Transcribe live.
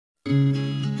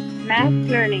Math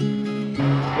learning.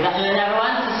 Good afternoon,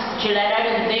 everyone. This is Cousin Lenard,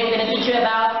 and today we're going to teach you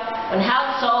about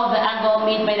how to solve the angle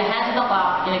made by the hands of the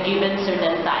clock in a given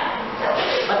certain time.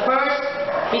 But first,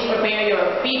 please prepare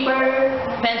your paper,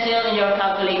 pencil, and your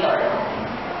calculator.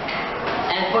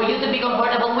 And for you to be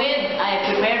comfortable with, I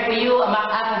have prepared for you a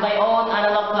mock-up of my own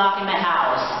analog clock in my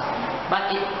house.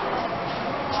 But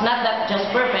it's not that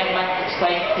just perfect, but it's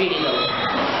quite pretty though.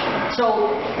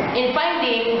 So, in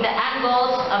finding the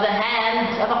angles of the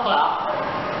hands of a clock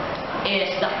is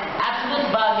the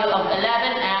absolute value of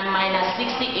 11m minus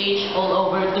 60h all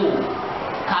over 2.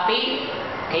 Copy?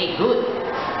 Okay, good.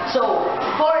 So,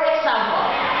 for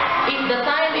example, if the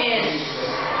time is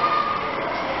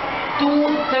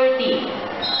 2:30,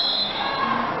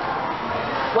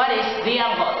 what is the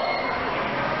angle?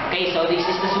 Okay, so this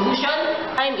is the solution.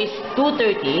 Time is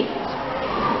 2:30.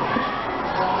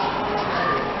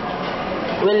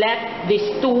 We'll let this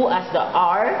 2 as the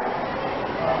hour,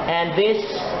 and this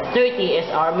 30 is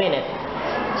our minute.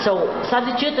 So,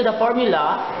 substitute to the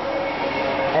formula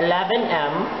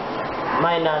 11m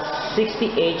minus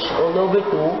 60h all over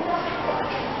 2,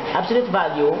 absolute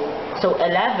value. So,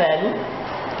 11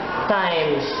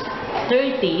 times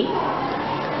 30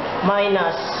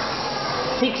 minus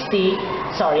 60,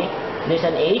 sorry, there's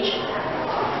an h,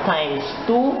 times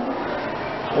 2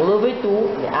 all over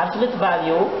 2, the absolute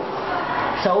value.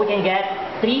 So we can get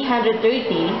 330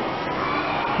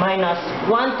 minus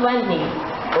 120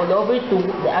 all over 2,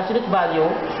 the absolute value,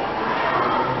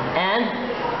 and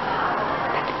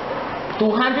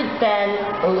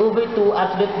 210 all over 2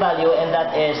 absolute value, and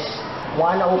that is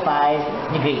 105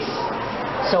 degrees.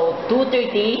 So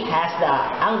 230 has the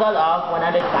angle of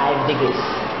 105 degrees.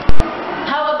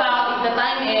 How about if the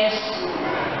time is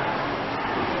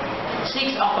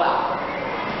 6 o'clock?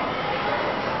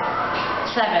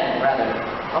 7 rather.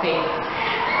 Okay.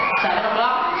 7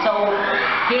 o'clock. So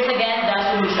here's again the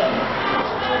solution.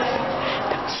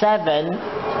 7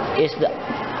 is the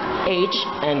h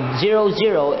and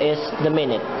 00 is the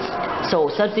minute. So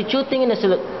substituting in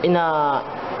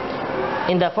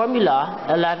the formula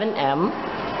 11m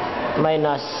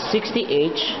minus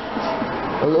 60h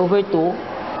all over 2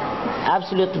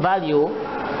 absolute value,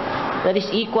 that is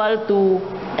equal to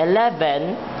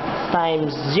 11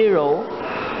 times 0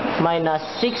 minus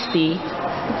 60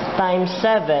 times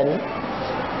 7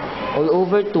 all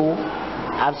over 2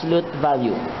 absolute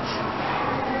value.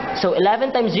 So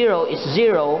 11 times 0 is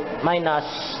 0 minus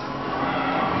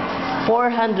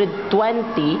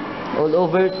 420 all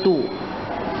over 2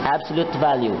 absolute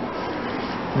value.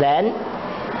 Then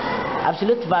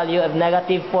absolute value of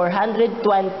negative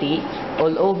 420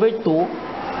 all over 2,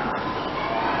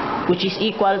 which is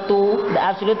equal to the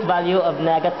absolute value of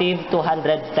negative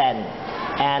 210.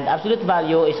 And absolute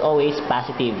value is always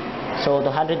positive. So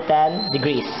 210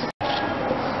 degrees.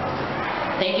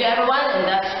 Thank you everyone, and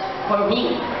that's for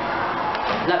me.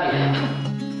 Love you.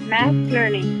 Math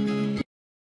learning.